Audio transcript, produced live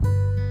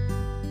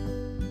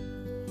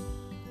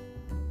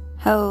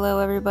Hello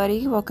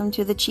everybody, welcome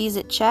to the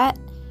Cheez-it chat.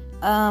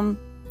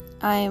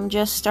 I'm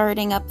just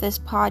starting up this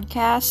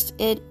podcast.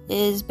 It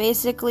is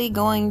basically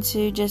going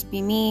to just be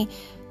me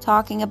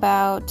talking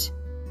about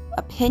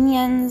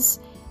opinions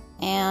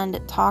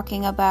and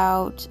talking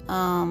about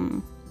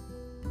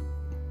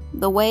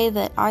the way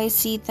that I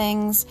see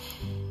things.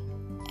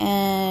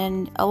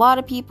 And a lot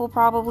of people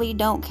probably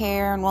don't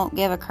care and won't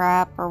give a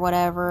crap or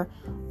whatever,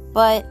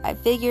 but I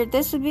figured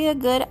this would be a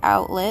good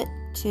outlet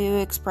to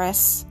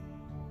express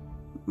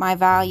my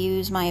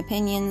values, my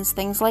opinions,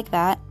 things like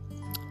that.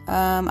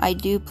 I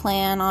do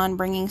plan on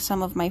bringing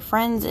some of my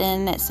friends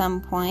in at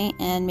some point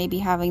and maybe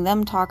having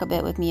them talk a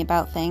bit with me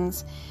about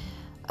things.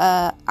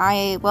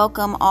 I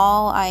welcome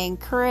all, I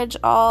encourage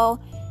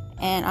all,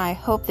 and I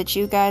hope that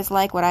you guys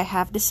like what I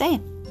have to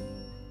say.